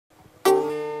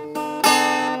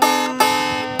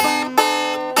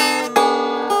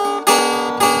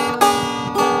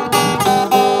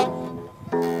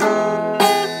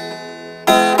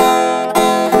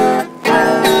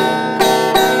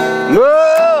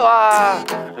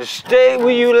stayed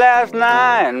with you last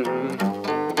night.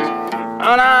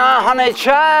 And honey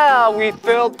child, we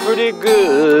felt pretty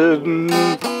good.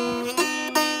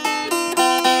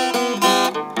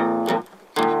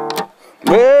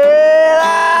 Well,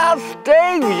 I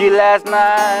stayed with you last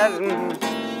night.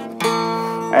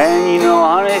 And you know,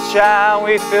 honey child,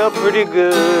 we felt pretty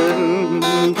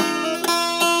good.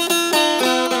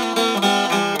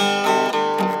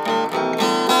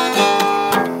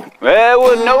 There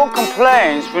were no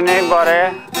complaints from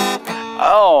anybody.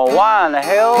 Oh, why in the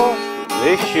hell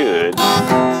they should?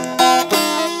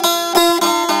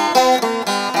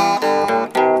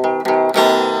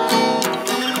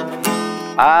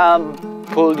 I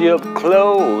pulled you up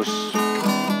close,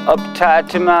 up tight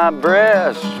to my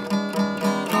breast.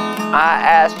 I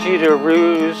asked you to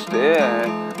roost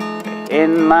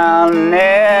in my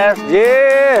nest.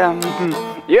 Yeah,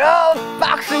 you're a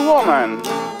foxy woman.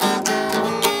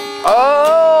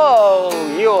 Oh,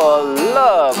 you're a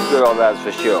love girl, that's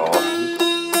for sure.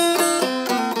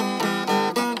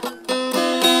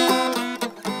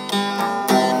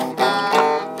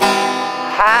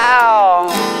 How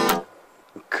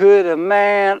could a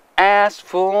man ask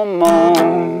for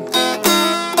more?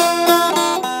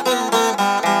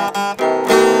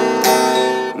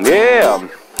 Yeah,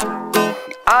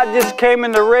 I just came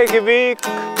into Reykjavik,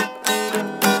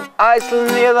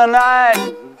 Iceland the other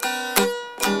night.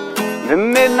 The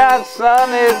midnight sun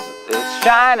is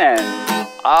shining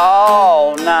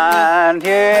all night,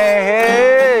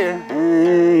 yeah,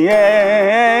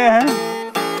 yeah.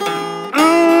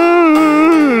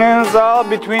 It's all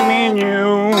between me and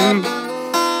you.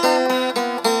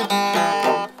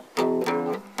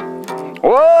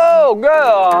 Whoa,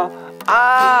 girl,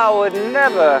 I would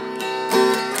never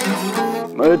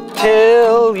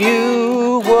tell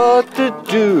you what to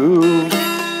do.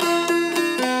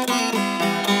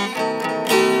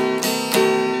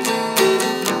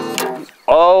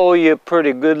 Oh, you're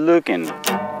pretty good looking.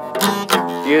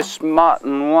 You're smart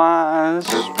and wise.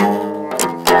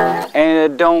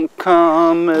 And it don't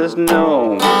come as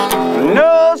no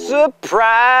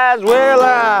surprise. Well,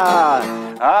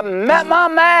 I met my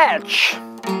match.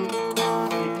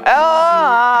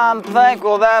 Oh, I'm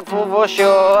thankful that for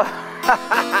sure.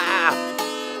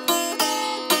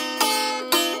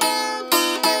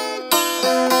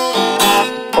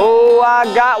 Oh, I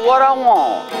got what I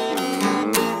want.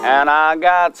 And I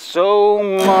got so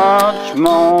much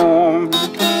more.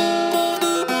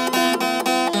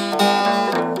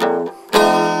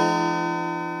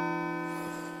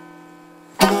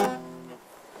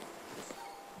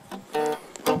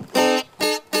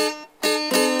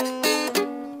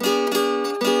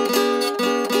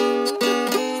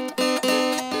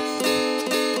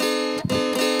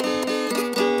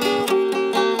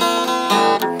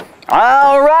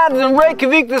 I arrived in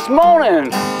Reykjavik this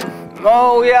morning.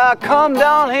 Oh yeah, I come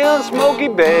down here in Smoky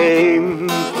Bay.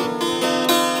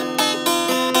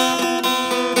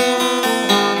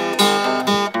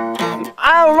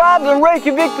 I arrived in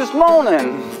Reykjavik this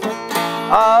morning.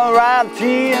 I arrived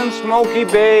here in Smoky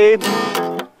Bay.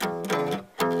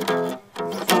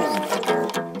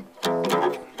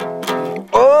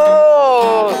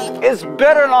 Oh, it's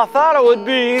better than I thought it would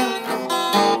be.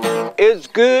 It's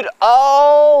good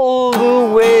all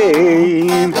the way.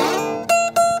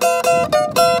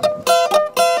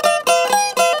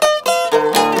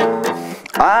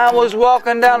 I was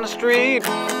walking down the street,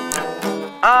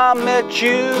 I met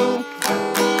you.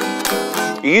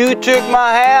 You took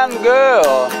my hand,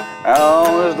 girl,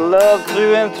 oh, it's love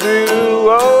through and through.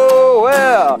 Oh,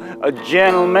 well, a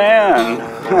gentleman,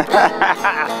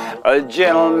 a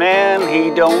gentleman, he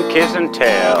don't kiss and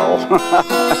tell.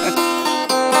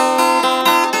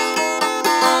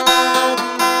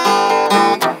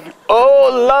 Oh,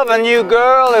 loving you,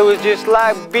 girl, it was just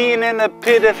like being in the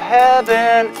pit of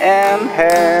heaven and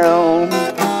hell.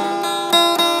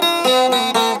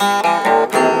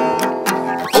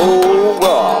 Oh,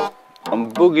 well,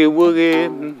 I'm boogie woogie,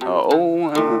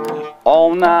 oh,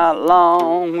 all night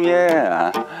long,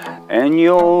 yeah. And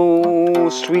your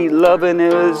sweet loving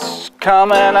is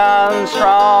coming on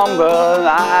strong,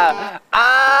 but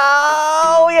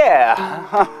oh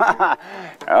yeah.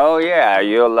 Oh yeah,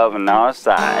 you're loving our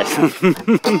size.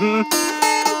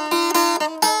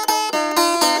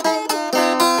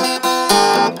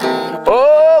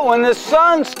 Oh, when the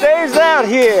sun stays out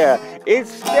here, it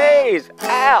stays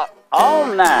out all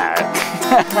night.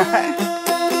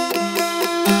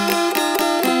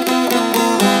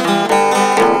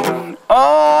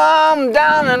 Oh, I'm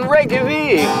down in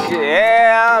Reykjavik,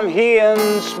 yeah, I'm here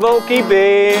in Smoky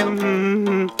Bay.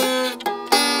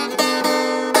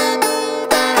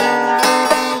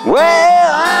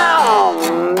 Well,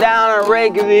 I'm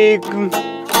Reykjavik.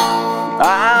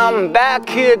 I'm back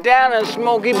here down in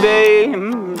Smoky Bay.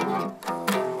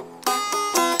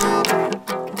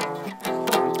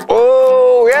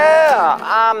 Oh yeah,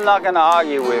 I'm not gonna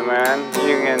argue with you, man.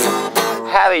 You can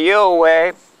have it your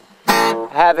way,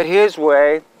 have it his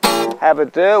way, have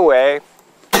it their way,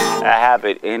 have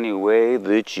it any way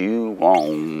that you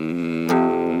want.